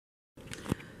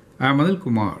I'm Anil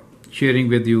Kumar, sharing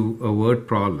with you a word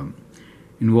problem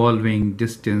involving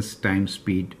distance time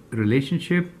speed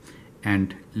relationship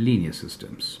and linear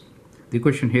systems. The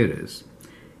question here is,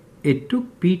 it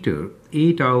took Peter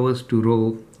 8 hours to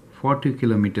row 40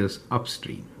 kilometers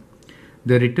upstream.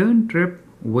 The return trip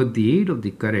with the aid of the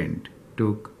current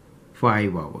took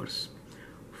 5 hours.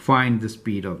 Find the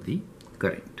speed of the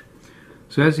current.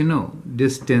 So as you know,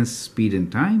 distance, speed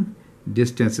and time.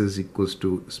 Distance is equals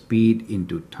to speed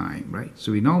into time, right?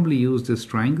 So we normally use this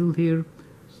triangle here.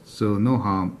 So no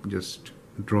harm just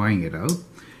drawing it out.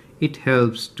 It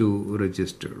helps to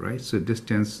register, right? So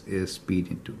distance is speed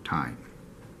into time.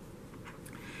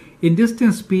 In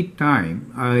distance, speed,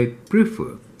 time, I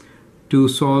prefer to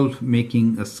solve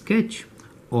making a sketch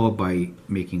or by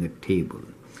making a table.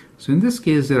 So in this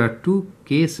case, there are two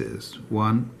cases.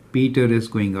 One, Peter is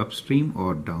going upstream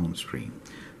or downstream.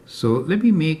 So let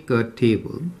me make a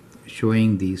table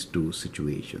showing these two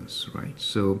situations, right?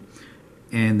 So,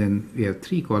 and then we have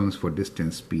three columns for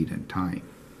distance, speed, and time.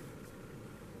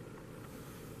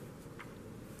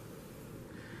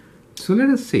 So let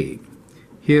us say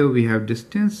here we have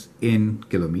distance in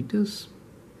kilometers,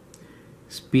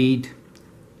 speed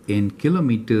in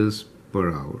kilometers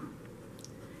per hour,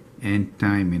 and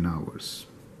time in hours.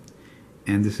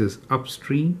 And this is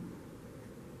upstream,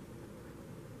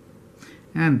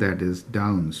 and that is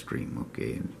downstream,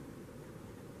 okay.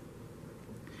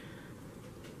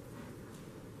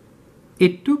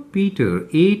 It took Peter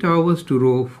 8 hours to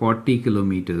row 40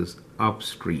 kilometers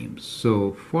upstream.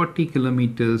 So 40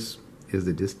 kilometers is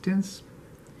the distance,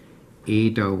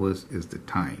 8 hours is the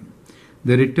time.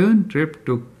 The return trip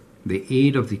took the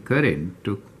aid of the current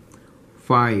took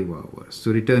 5 hours.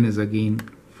 So return is again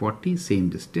 40, same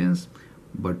distance,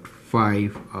 but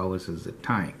 5 hours is the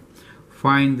time.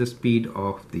 Find the speed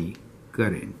of the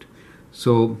current.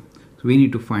 So we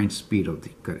need to find speed of the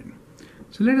current.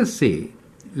 So let us say,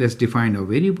 let's define our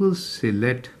variables. Say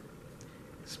let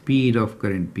speed of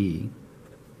current be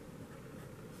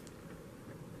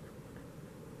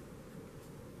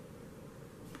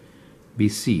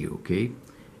C, okay,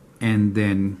 and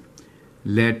then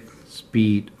let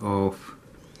speed of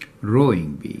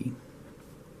rowing be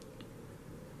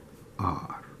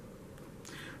R.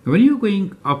 Now, when you're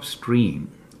going upstream,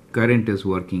 current is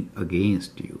working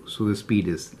against you, so the speed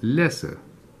is lesser,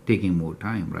 taking more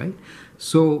time, right?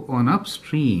 So on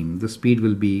upstream, the speed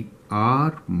will be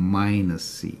R minus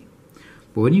C.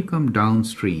 But when you come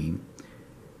downstream,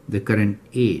 the current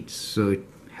aids, so it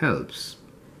helps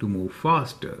to move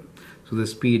faster. So the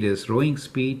speed is rowing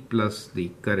speed plus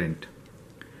the current.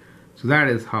 So that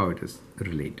is how it is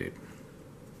related.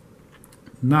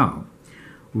 Now,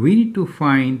 we need to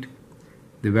find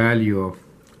the value of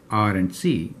R and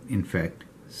C. In fact,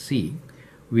 C.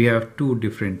 We have two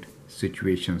different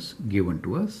situations given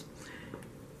to us.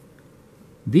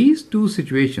 These two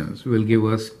situations will give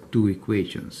us two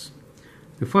equations.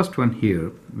 The first one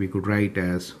here we could write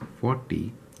as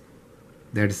 40,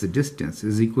 that is the distance,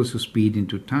 is equals to speed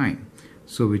into time.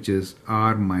 So which is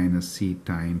R minus C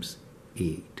times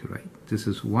 8, right? This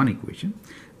is one equation.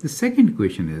 The second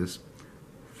equation is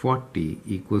 40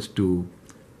 equals to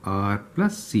R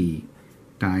plus C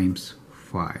times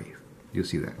 5. You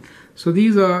see that? So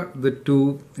these are the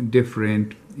two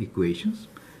different equations.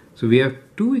 So we have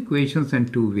two equations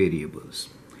and two variables.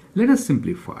 Let us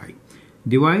simplify.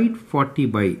 Divide 40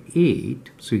 by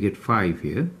 8, so you get 5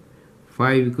 here.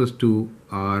 5 equals to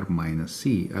R minus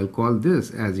C. I'll call this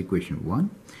as equation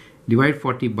 1. Divide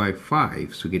 40 by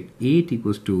 5, so get 8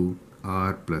 equals to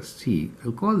R plus C.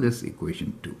 I'll call this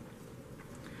equation 2.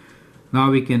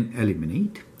 Now we can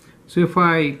eliminate. So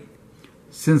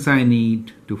since I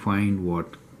need to find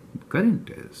what current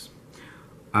is,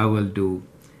 I will do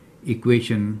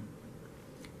equation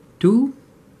 2,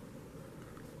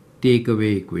 take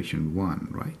away equation 1,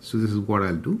 right? So this is what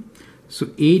I'll do. So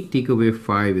 8 take away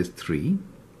 5 is 3,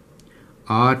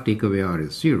 R take away R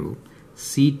is 0,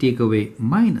 C take away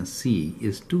minus C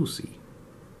is 2C.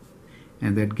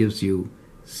 And that gives you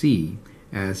C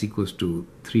as equals to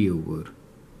 3 over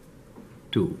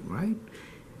 2, right?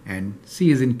 And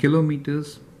C is in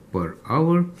kilometers per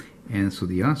hour, and so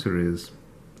the answer is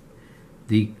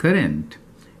the current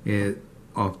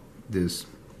of this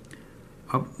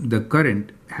the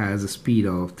current has a speed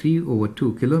of 3 over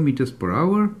 2 kilometers per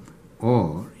hour,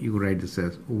 or you could write this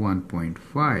as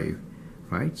 1.5,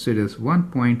 right? So it is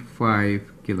 1.5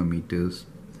 kilometers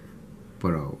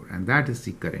per hour, and that is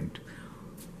the current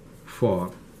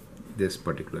for this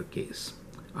particular case.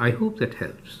 I hope that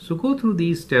helps. So go through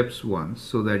these steps once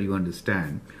so that you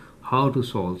understand how to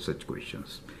solve such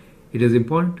questions. It is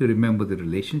important to remember the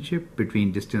relationship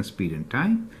between distance, speed and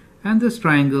time, and this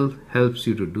triangle helps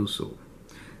you to do so.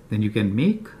 Then you can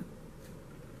make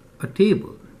a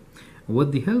table.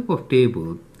 With the help of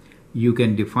table, you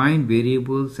can define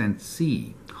variables and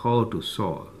see how to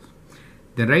solve.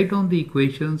 Then write down the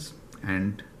equations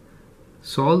and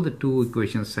solve the two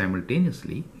equations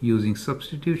simultaneously using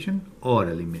substitution or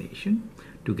elimination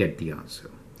to get the answer.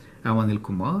 I'm Anil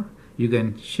Kumar. You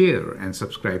can share and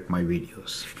subscribe my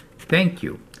videos. Thank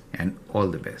you and all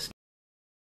the best.